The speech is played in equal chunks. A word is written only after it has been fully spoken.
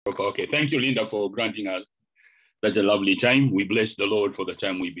Okay, thank you, Linda, for granting us such a lovely time. We bless the Lord for the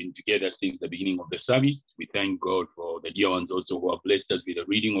time we've been together since the beginning of the service. We thank God for the dear ones also who have blessed us with the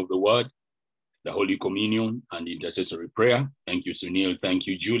reading of the word, the Holy Communion, and intercessory prayer. Thank you, Sunil. Thank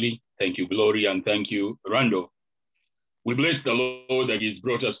you, Julie. Thank you, Gloria, and thank you, Randall. We bless the Lord that He's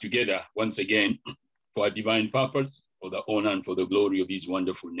brought us together once again for a divine purpose, for the honor and for the glory of His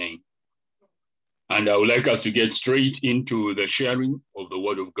wonderful name. And I would like us to get straight into the sharing of the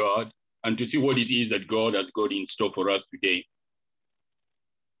Word of God and to see what it is that God has got in store for us today.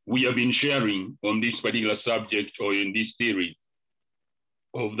 We have been sharing on this particular subject, or in this series,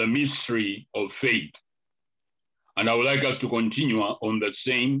 of the mystery of faith. And I would like us to continue on the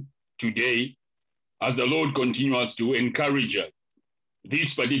same today as the Lord continues to encourage us.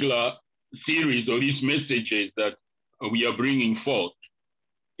 This particular series or these messages that we are bringing forth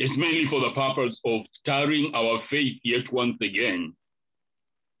is mainly for the purpose of stirring our faith yet once again,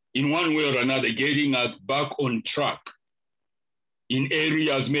 in one way or another, getting us back on track in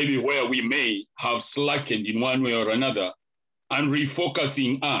areas maybe where we may have slackened in one way or another, and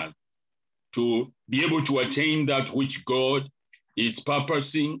refocusing us to be able to attain that which God is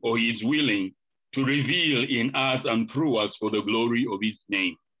purposing or is willing to reveal in us and through us for the glory of His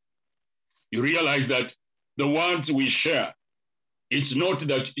name. You realize that the words we share, it's not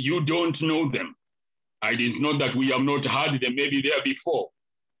that you don't know them. And it's not that we have not heard them maybe there before.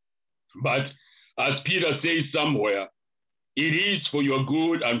 But as Peter says somewhere, it is for your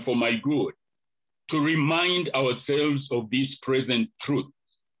good and for my good to remind ourselves of this present truth.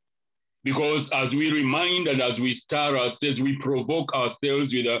 Because as we remind and as we stir ourselves, we provoke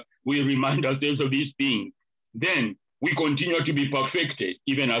ourselves we remind ourselves of these things, then we continue to be perfected,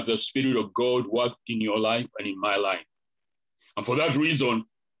 even as the Spirit of God works in your life and in my life. And for that reason,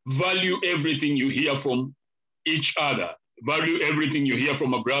 value everything you hear from each other. Value everything you hear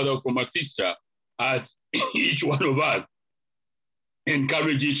from a brother or from a sister, as each one of us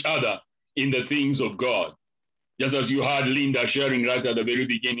encourage each other in the things of God. Just as you heard Linda sharing right at the very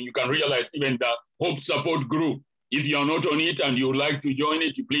beginning, you can realize even the Hope Support Group, if you are not on it and you would like to join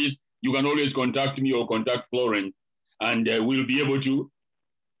it, please, you can always contact me or contact Florence, and we'll be able to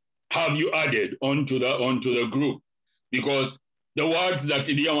have you added onto the group. Because the words that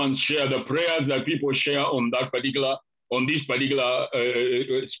the dear ones share, the prayers that people share on this particular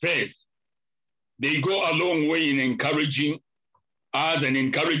space, they go a long way in encouraging us and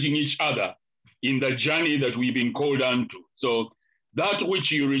encouraging each other in the journey that we've been called unto. So that which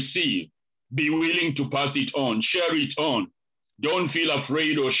you receive, be willing to pass it on, share it on. Don't feel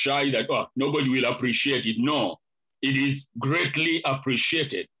afraid or shy that, nobody will appreciate it. No, it is greatly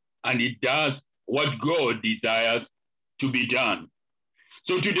appreciated, and it does what God desires to be done.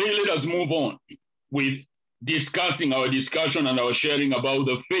 So today, let us move on with discussing our discussion and our sharing about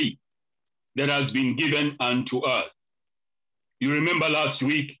the faith that has been given unto us. You remember last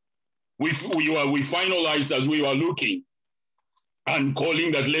week, we finalized as we were looking and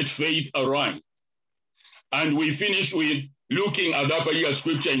calling that let faith arise. And we finished with looking at that particular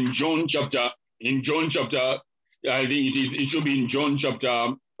scripture in John chapter, I think it should be in John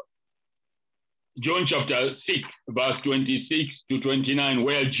chapter 6, verse 26 to 29,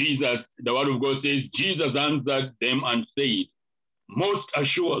 where Jesus, the word of God says, Jesus answered them and said, most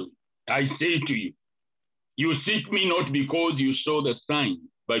assuredly, I say to you, you seek me not because you saw the sign,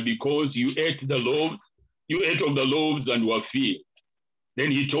 but because you ate of the loaves and were filled.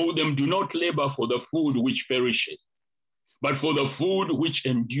 Then he told them, do not labor for the food which perishes, but for the food which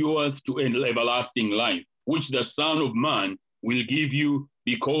endures to everlasting life, which the Son of Man will give you,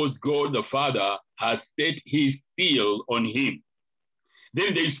 because God the Father has set his seal on him.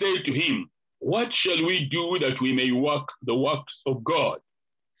 Then they said to him, what shall we do that we may work the works of God?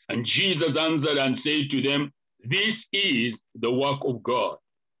 And Jesus answered and said to them, this is the work of God,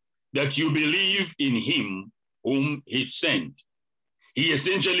 that you believe in him whom he sent. He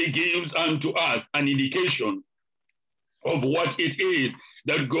essentially gives unto us an indication of what it is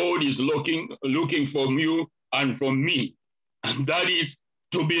that God is looking from you and from me. And that is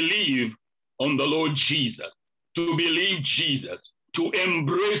to believe on the Lord Jesus, to believe Jesus, to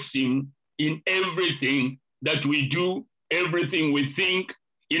embrace him in everything that we do, everything we think,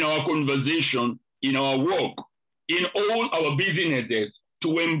 in our conversation, in our work, in all our businesses,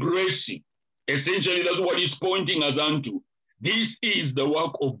 to embrace him. Essentially, that's what he's pointing us unto. This is the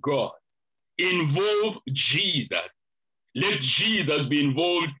work of God. Involve Jesus. Let Jesus be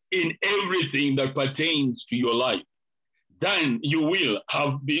involved in everything that pertains to your life. Then you will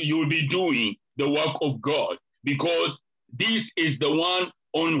be doing the work of God, because this is the one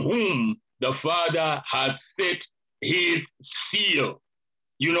on whom the Father has set his seal.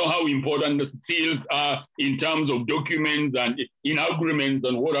 You know how important the seals are in terms of documents and in agreements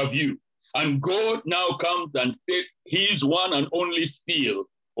and what have you. And God now comes and says his one and only seal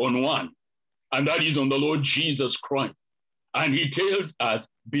on one, and that is on the Lord Jesus Christ. And he tells us,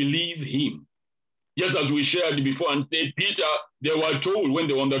 believe him. Just as we shared before and said, Peter, they were told when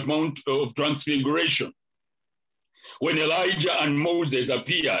they were on the Mount of Transfiguration, when Elijah and Moses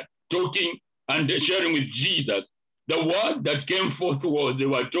appeared, talking and sharing with Jesus, the word that came forth was, they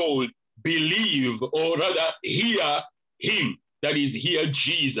were told, believe, or rather hear him, that is, hear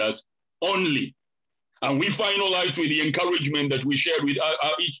Jesus only. And we finalized with the encouragement that we shared with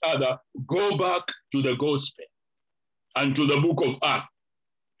each other, go back to the gospel and to the book of Acts.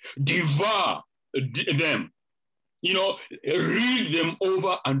 Devour them. You know, read them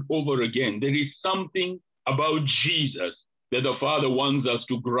over and over again. There is something about Jesus that the Father wants us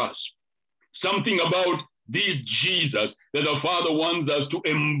to grasp. Something about this Jesus that the Father wants us to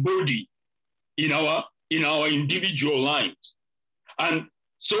embody in our individual lives. And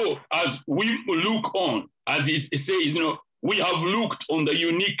so as we look on, as it says, you know, we have looked on the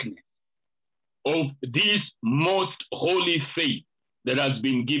uniqueness of this most holy faith that has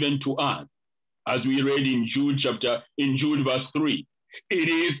been given to us. As we read in Jude verse 3, it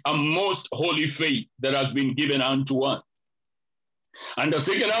is a most holy faith that has been given unto us. And the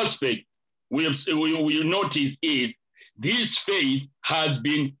second aspect we notice is this faith has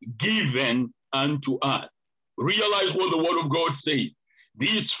been given unto us. Realize what the word of God says.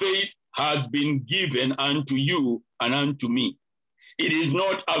 This faith has been given unto you and unto me. It is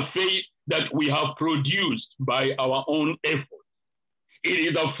not a faith that we have produced by our own effort. It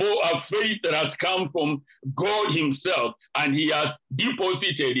is a faith that has come from God himself, and he has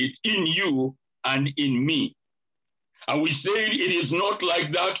deposited it in you and in me. And we say it is not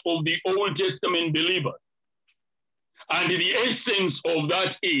like that of the Old Testament believers. And the essence of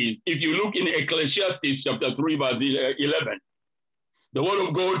that is, if you look in Ecclesiastes chapter 3, verse 11, the word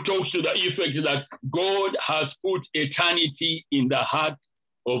of God talks to the effect that God has put eternity in the heart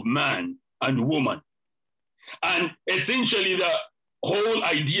of man and woman. And essentially the whole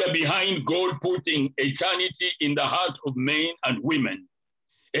idea behind God putting eternity in the heart of men and women,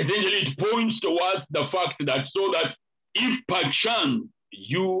 essentially it points towards the fact that so that if perchance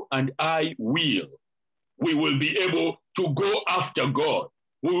you and I we will be able to go after God.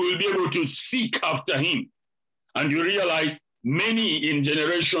 We will be able to seek after him. And you realize many in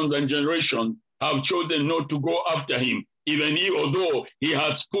generations and generations have chosen not to go after him, even although he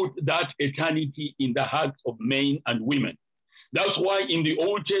has put that eternity in the hearts of men and women. That's why in the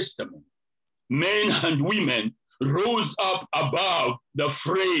Old Testament, men and women rose up above the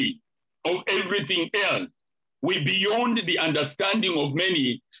fray of everything else. We beyond the understanding of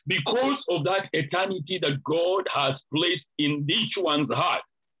many because of that eternity that God has placed in each one's heart.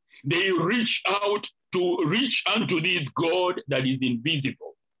 They reach unto this God that is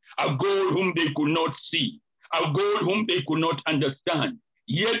invisible, a God whom they could not see, a God whom they could not understand.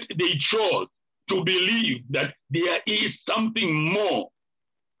 Yet they chose to believe that there is something more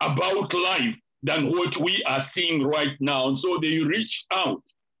about life than what we are seeing right now. And so they reach out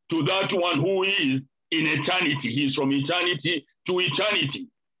to that one who is in eternity. He is from eternity to eternity.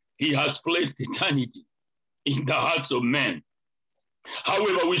 He has placed eternity in the hearts of men.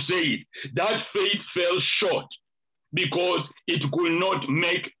 However, we say that faith fell short because it could not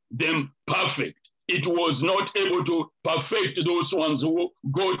make them perfect. It was not able to perfect those ones who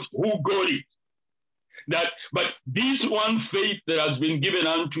got it. But this one faith that has been given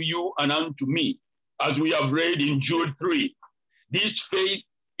unto you and unto me, as we have read in Jude 3, this faith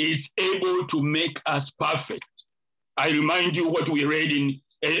is able to make us perfect. I remind you what we read in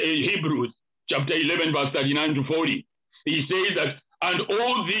Hebrews chapter 11, verse 39 to 40. He says that, and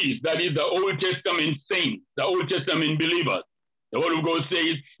all these, that is the Old Testament saints, the Old Testament believers, the word of God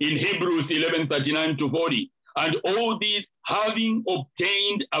says in Hebrews 11, 39 to 40, and all these having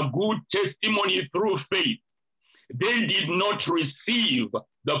obtained a good testimony through faith, they did not receive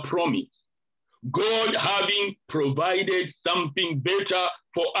the promise. God having provided something better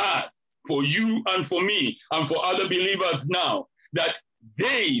for us, for you and for me, and for other believers now, that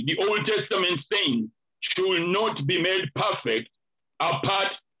they, the Old Testament saints, should not be made perfect apart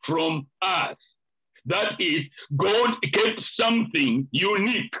from us. That is, God kept something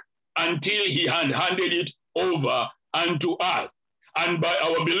unique until he had handed it over unto us. And by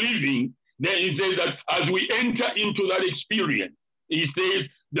our believing, then he says that as we enter into that experience, he says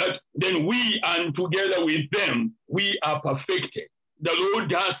that then we and together with them, we are perfected. The Lord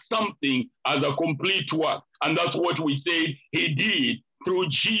does something as a complete work. And that's what we say he did through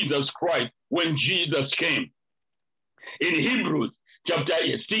Jesus Christ when Jesus came. In Hebrews chapter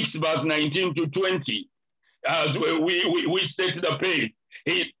 6, verse 19 to 20, as we set the pace.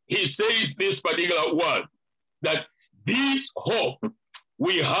 He says this particular word, that this hope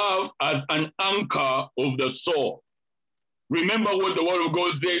we have as an anchor of the soul. Remember what the word of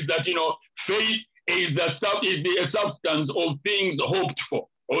God says, that, faith is the substance of things hoped for,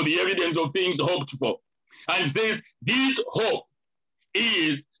 or the evidence of things hoped for. And says this hope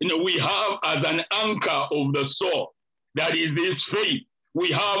is, we have as an anchor of the soul. That is this faith we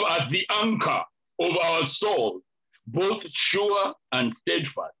have as the anchor of our soul, both sure and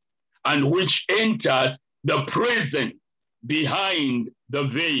steadfast, and which enters the present behind the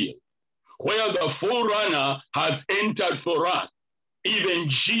veil, where the forerunner has entered for us, even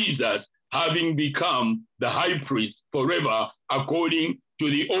Jesus having become the high priest forever according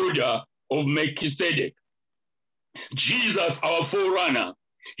to the order of Melchizedek. Jesus, our forerunner,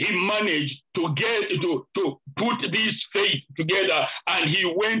 he managed to put this faith together, and he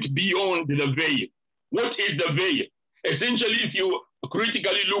went beyond the veil. What is the veil? Essentially, if you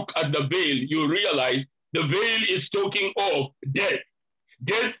critically look at the veil, you realize the veil is talking of death.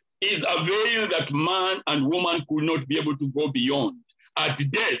 Death is a veil that man and woman could not be able to go beyond. At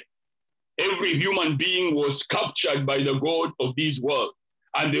death, every human being was captured by the God of this world,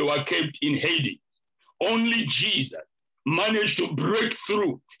 and they were kept in Hades. Only Jesus managed to break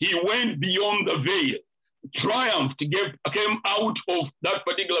through. He went beyond the veil, triumphed, came out of that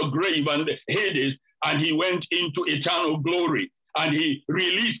particular grave and Hades, and he went into eternal glory, and he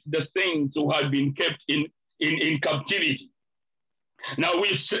released the saints who had been kept in captivity. Now we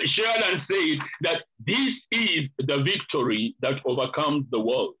shared and said that this is the victory that overcomes the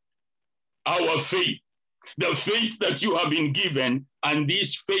world. Our faith, the faith that you have been given, and this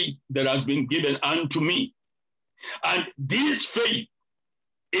faith that has been given unto me. And this faith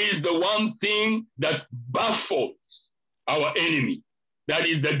is the one thing that baffles our enemy, that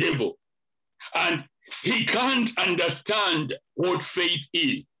is the devil. And he can't understand what faith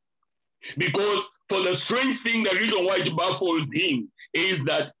is. Because for the strange thing, the reason why it baffles him is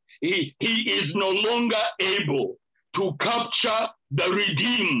that he is no longer able to capture the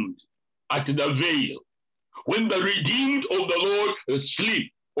redeemed at the veil. When the redeemed of the Lord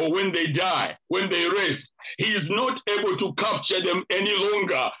sleep, or when they die, when they rest, he is not able to capture them any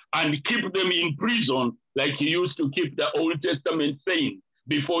longer and keep them in prison like he used to keep the Old Testament saints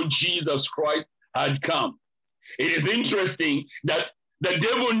before Jesus Christ had come. It is interesting that the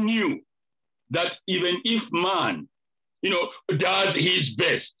devil knew that even if man, does his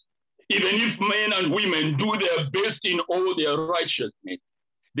best, even if men and women do their best in all their righteousness,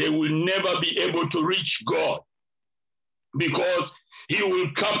 they will never be able to reach God, because he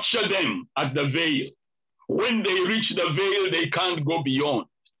will capture them at the veil. When they reach the veil, they can't go beyond.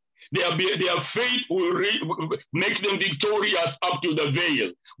 Their faith will make them victorious up to the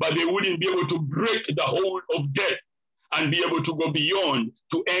veil, but they wouldn't be able to break the hold of death and be able to go beyond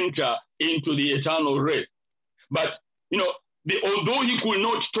to enter into the eternal rest. But, although he could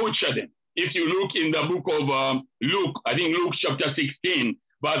not torture them, if you look in the book of Luke, I think Luke chapter 16,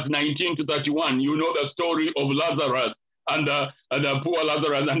 verse 19 to 31, you know the story of Lazarus and the poor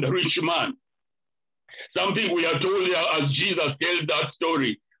Lazarus and the rich man. Something we are told here as Jesus tells that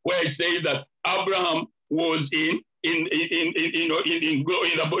story, where it says that Abraham was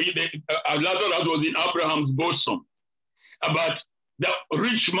Lazarus was in Abraham's bosom, but the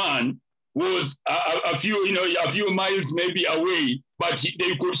rich man was a few miles maybe away, but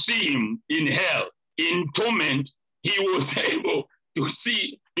they could see him in hell, in torment. He was able to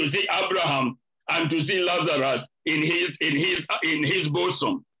see Abraham and to see Lazarus in his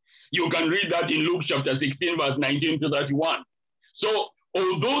bosom. You can read that in Luke chapter 16, verse 19 to 31. So,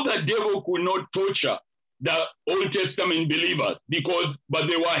 although the devil could not torture the Old Testament believers, but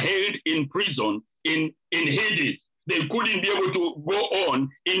they were held in prison in Hades, they couldn't be able to go on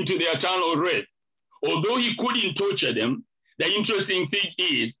into the eternal rest. Although he couldn't torture them, the interesting thing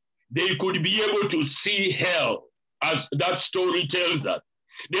is they could be able to see hell, as that story tells us.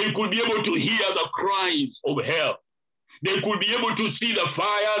 They could be able to hear the cries of hell. They could be able to see the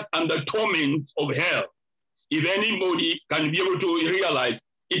fires and the torments of hell. If anybody can be able to realize,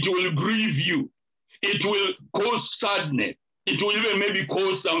 it will grieve you. It will cause sadness. It will even maybe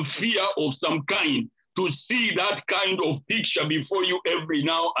cause some fear of some kind to see that kind of picture before you every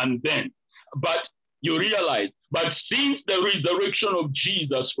now and then. But you realize, but since the resurrection of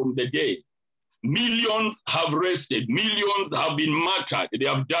Jesus from the dead, millions have rested, millions have been martyred. They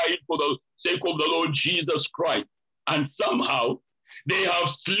have died for the sake of the Lord Jesus Christ. And somehow they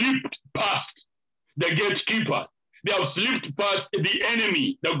have slipped past the gatekeeper. They have slipped past the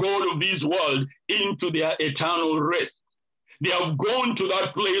enemy, the God of this world, into their eternal rest. They have gone to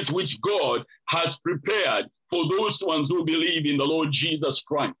that place which God has prepared for those ones who believe in the Lord Jesus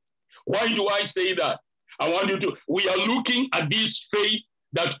Christ. Why do I say that? I want you to, we are looking at this faith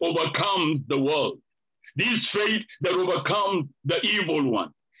that overcomes the world. This faith that overcomes the evil one.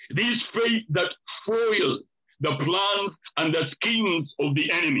 This faith that foils the plans and the schemes of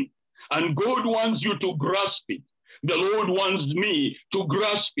the enemy. And God wants you to grasp it. The Lord wants me to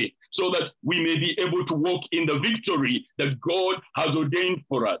grasp it so that we may be able to walk in the victory that God has ordained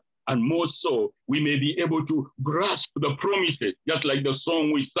for us. And more so, we may be able to grasp the promises, just like the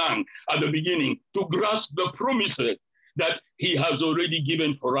song we sang at the beginning, to grasp the promises that he has already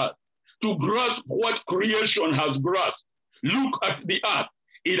given for us, to grasp what creation has grasped. Look at the earth.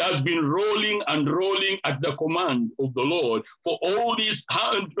 It has been rolling and rolling at the command of the Lord for all these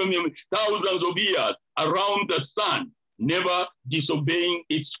thousands of years around the sun, never disobeying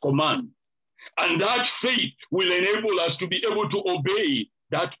its command. And that faith will enable us to be able to obey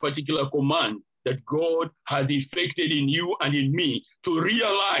that particular command that God has effected in you and in me, to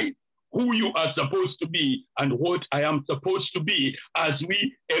realize who you are supposed to be and what I am supposed to be as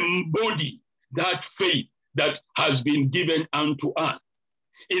we embody that faith that has been given unto us.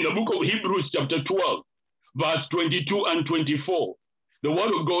 In the book of Hebrews chapter 12, verse 22 and 24, the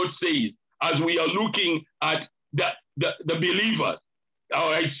word of God says, as we are looking at the believers,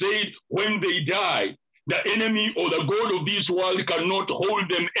 I said, when they die, the enemy or the God of this world cannot hold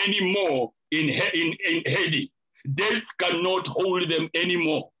them anymore in Hades. Death cannot hold them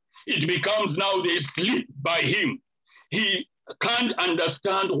anymore. It becomes now they sleep by him. He can't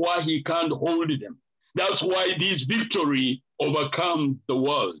understand why he can't hold them. That's why this victory overcomes the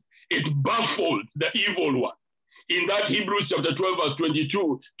world. It baffles the evil one. In that Hebrews chapter 12, verse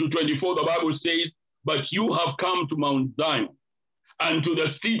 22 to 24, the Bible says, but you have come to Mount Zion and to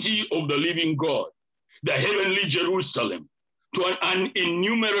the city of the living God, the heavenly Jerusalem, to an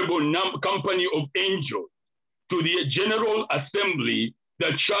innumerable company of angels, to the general assembly,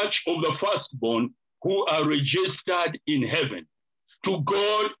 the church of the firstborn who are registered in heaven, to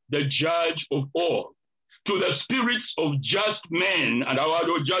God, the judge of all, to the spirits of just men and our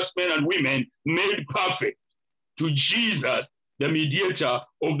just men and women made perfect, to Jesus, the mediator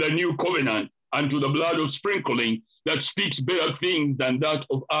of the new covenant, and to the blood of sprinkling that speaks better things than that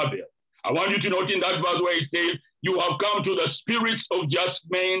of Abel. I want you to note in that verse where it says, you have come to the spirits of just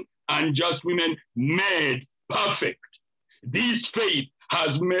men and just women made perfect. This faith has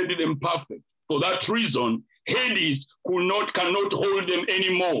made them perfect. For that reason, Hades cannot hold them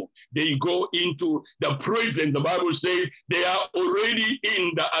anymore. They go into the presence. The Bible says they are already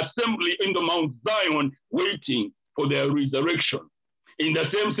in the assembly in the Mount Zion waiting for their resurrection. In the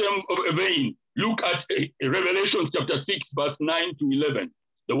same vein, look at Revelation chapter 6, verse 9 to 11.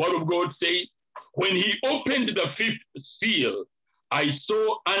 The word of God says, when he opened the fifth seal, I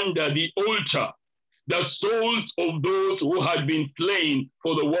saw under the altar the souls of those who had been slain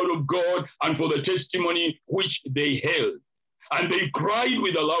for the word of God and for the testimony which they held. And they cried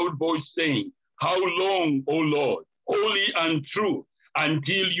with a loud voice, saying, how long, O Lord, holy and true,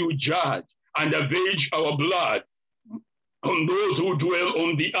 until you judge and avenge our blood on those who dwell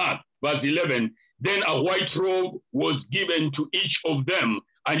on the earth. Verse 11, then a white robe was given to each of them,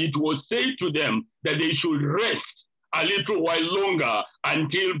 and it was said to them that they should rest a little while longer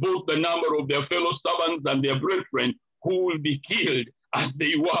until both the number of their fellow servants and their brethren who will be killed as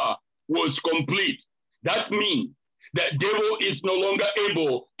they were was complete. That means the devil is no longer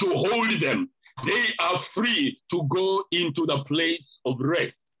able to hold them. They are free to go into the place of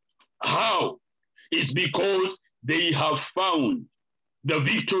rest. How? It's because they have found the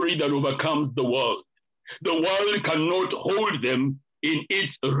victory that overcomes the world. The world cannot hold them in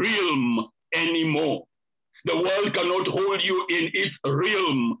its realm anymore. The world cannot hold you in its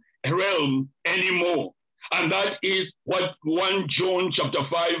realm anymore. And that is what 1 John chapter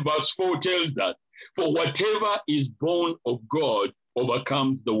 5 verse 4 tells us. For whatever is born of God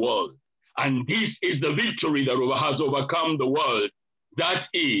overcomes the world. And this is the victory that has overcome the world. That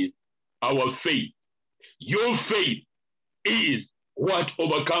is our faith. Your faith is what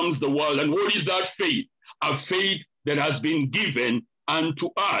overcomes the world. And what is that faith? A faith that has been given unto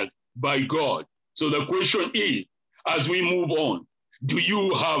us by God. So the question is, as we move on, do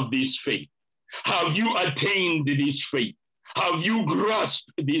you have this faith? Have you attained this faith? Have you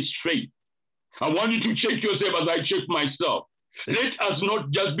grasped this faith? I want you to check yourself as I check myself. Let us not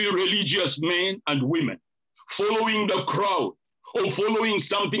just be religious men and women, following the crowd or following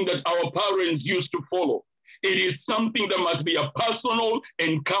something that our parents used to follow. It is something that must be a personal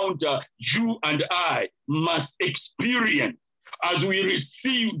encounter you and I must experience as we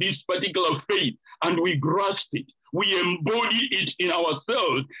receive this particular faith and we grasp it. we embody it in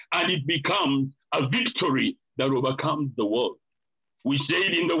ourselves, and it becomes a victory that overcomes the world. We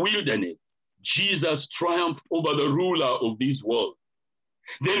said in the wilderness, Jesus triumphed over the ruler of this world.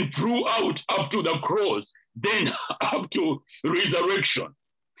 Then throughout up to the cross, then up to resurrection.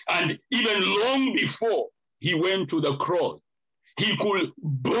 And even long before he went to the cross, he could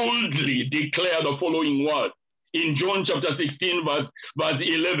boldly declare the following words. In John chapter 16, verse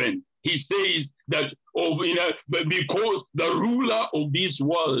 11, he says that because the ruler of this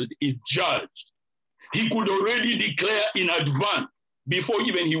world is judged, he could already declare in advance, before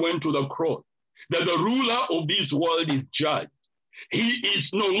even he went to the cross, that the ruler of this world is judged. He is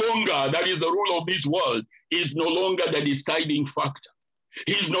no longer, that is the ruler of this world, is no longer the deciding factor.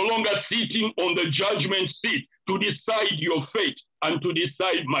 He is no longer sitting on the judgment seat to decide your fate and to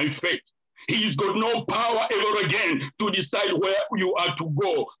decide my fate. He's got no power ever again to decide where you are to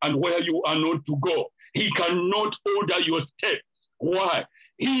go and where you are not to go. He cannot order your steps. Why?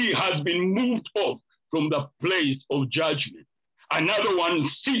 He has been moved off from the place of judgment. Another one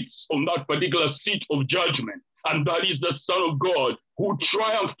sits on that particular seat of judgment, and that is the Son of God who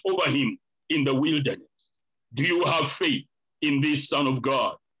triumphed over him in the wilderness. Do you have faith in this Son of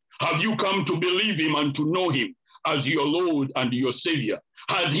God? Have you come to believe him and to know him as your Lord and your Savior?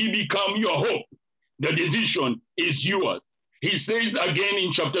 Has he become your hope? The decision is yours. He says again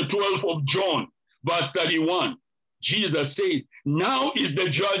in chapter 12 of John, verse 31, Jesus says, now is the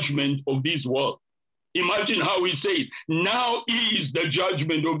judgment of this world. Imagine how he says, now is the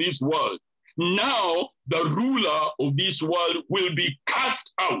judgment of this world. Now the ruler of this world will be cast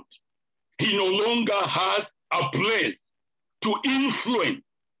out. He no longer has a place to influence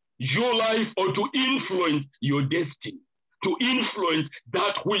your life or to influence your destiny, to influence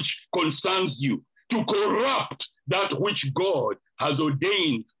that which concerns you, to corrupt that which God has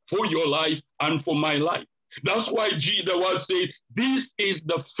ordained for your life and for my life. That's why Jesus says, this is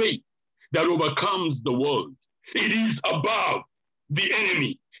the faith that overcomes the world. It is above the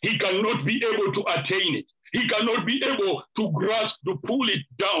enemy. He cannot be able to attain it. He cannot be able to grasp, to pull it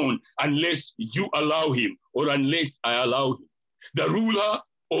down unless you allow him or unless I allow him. The ruler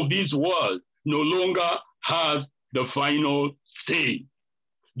of this world no longer has the final say.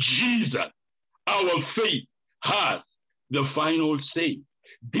 Jesus, our faith, has the final say.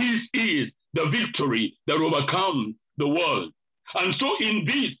 This is the victory that overcomes the world. And so in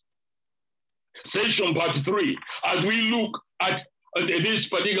this session part 3, as we look at this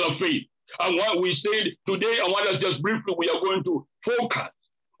particular faith, and what we said today, I want us just briefly, we are going to focus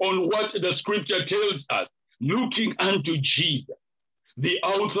on what the scripture tells us, looking unto Jesus, the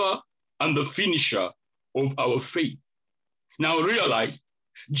author and the finisher of our faith. Now realize,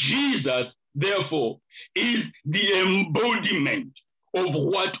 Jesus, therefore, is the embodiment of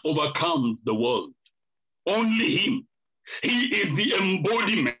what overcomes the world. Only him. He is the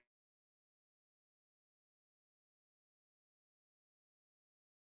embodiment